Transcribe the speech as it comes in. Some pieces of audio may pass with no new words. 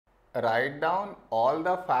write down all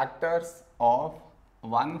the factors of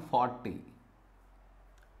 140.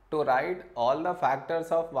 To write all the factors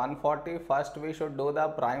of 140, first we should do the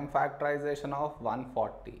prime factorization of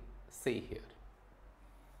 140. See here,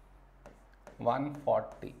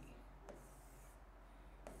 140.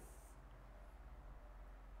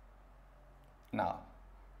 Now,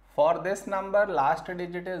 for this number, last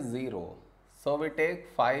digit is 0. So, we take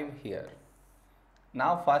 5 here.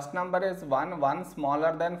 Now, first number is 1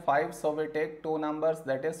 smaller than 5. So, we take two numbers,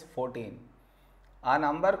 that is 14. A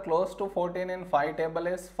number close to 14 in 5 table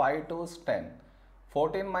is 5 2's 10.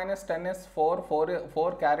 14 minus 10 is 4.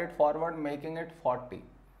 4 carried forward, making it 40.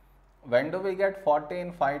 When do we get 40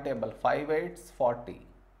 in 5 table? 5 8's 40.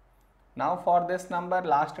 Now, for this number,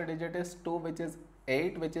 last digit is 2, which is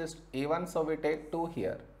 8, which is even, so we take 2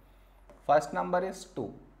 here. First number is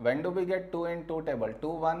 2. When do we get 2 in 2 table? 2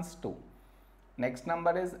 1's 2. Next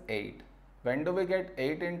number is 8. When do we get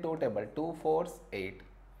 8 in 2 table? 2 4's 8.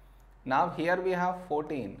 Now here we have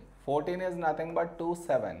 14. 14 is nothing but 2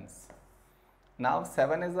 7's. Now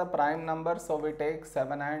 7 is a prime number, so we take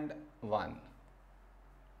 7 and 1.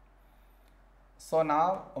 So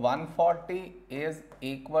now 140 is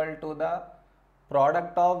equal to the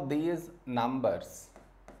product of these numbers,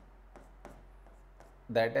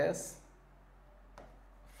 that is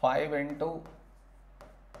 5 into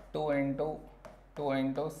 2 into 2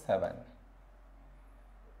 into 7.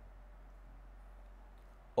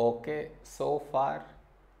 Okay, so far.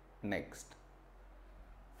 Next,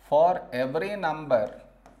 for every number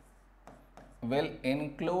will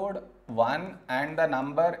include 1 and the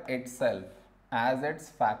number itself as its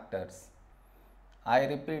factors. I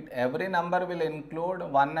repeat, every number will include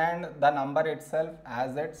 1 and the number itself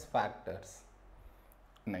as its factors.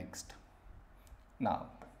 Next, now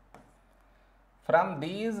from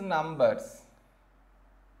these numbers,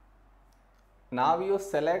 now you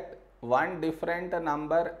select one different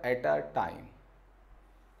number at a time.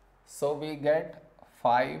 So we get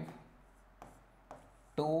 5,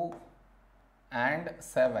 2 and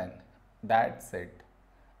 7. That's it.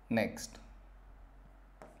 Next,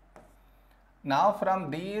 now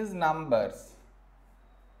from these numbers,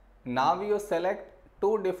 now you select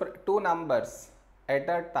two numbers at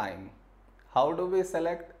a time. How do we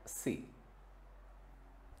select? See,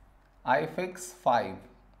 I fix 5.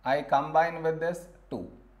 I combine with this 2.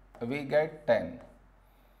 We get 10.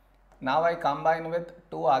 Now I combine with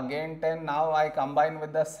 2, again 10. Now I combine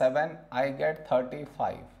with the 7. I get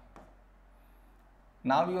 35.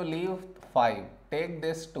 Now you leave 5. Take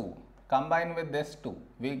this 2. Combine with this 2.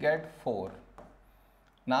 We get 4.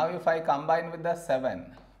 Now if I combine with the 7,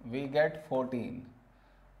 we get 14.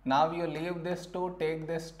 Now you leave this 2, take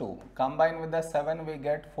this 2. Combine with the 7, we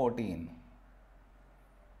get 14.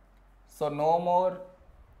 So no more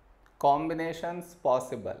combinations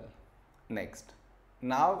possible. Next,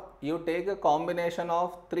 now you take a combination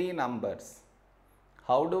of 3 numbers.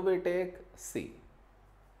 How do we take? See,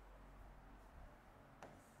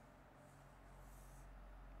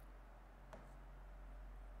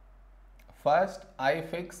 first I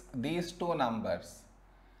fix these 2 numbers,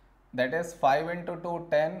 that is 5 into 2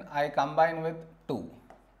 10. I combine with 2,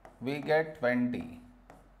 we get 20.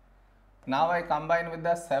 Now I combine with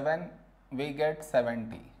the 7, we get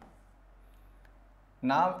 70.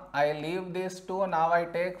 Now I leave these 2, now I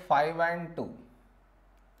take 5 and 2,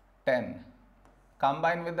 10.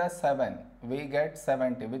 Combine with the 7, we get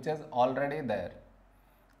 70, which is already there.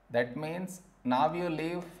 That means now you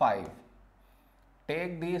leave 5.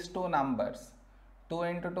 Take these 2 numbers, 2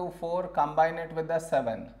 into 2 4, combine it with the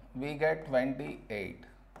 7, we get 28.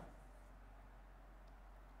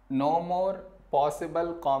 No more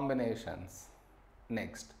possible combinations.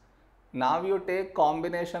 Next, now you take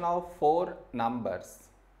combination of 4 numbers.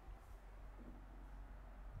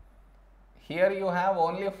 Here you have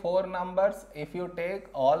only 4 numbers. If you take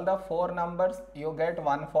all the 4 numbers, you get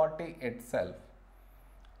 140 itself.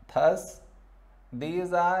 Thus,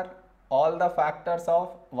 these are all the factors of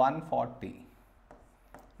 140.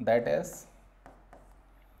 That is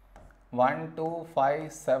 1, 2,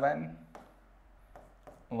 5, 7,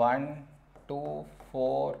 1, 2,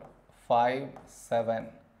 4, 5, 7,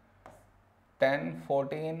 10,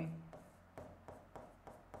 14,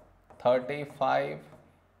 35,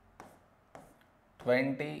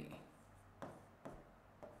 20,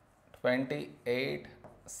 28,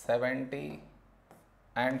 70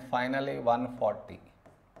 and finally 140.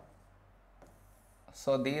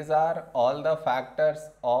 So these are all the factors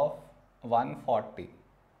of 140.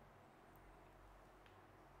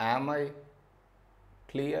 Am I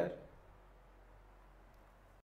clear?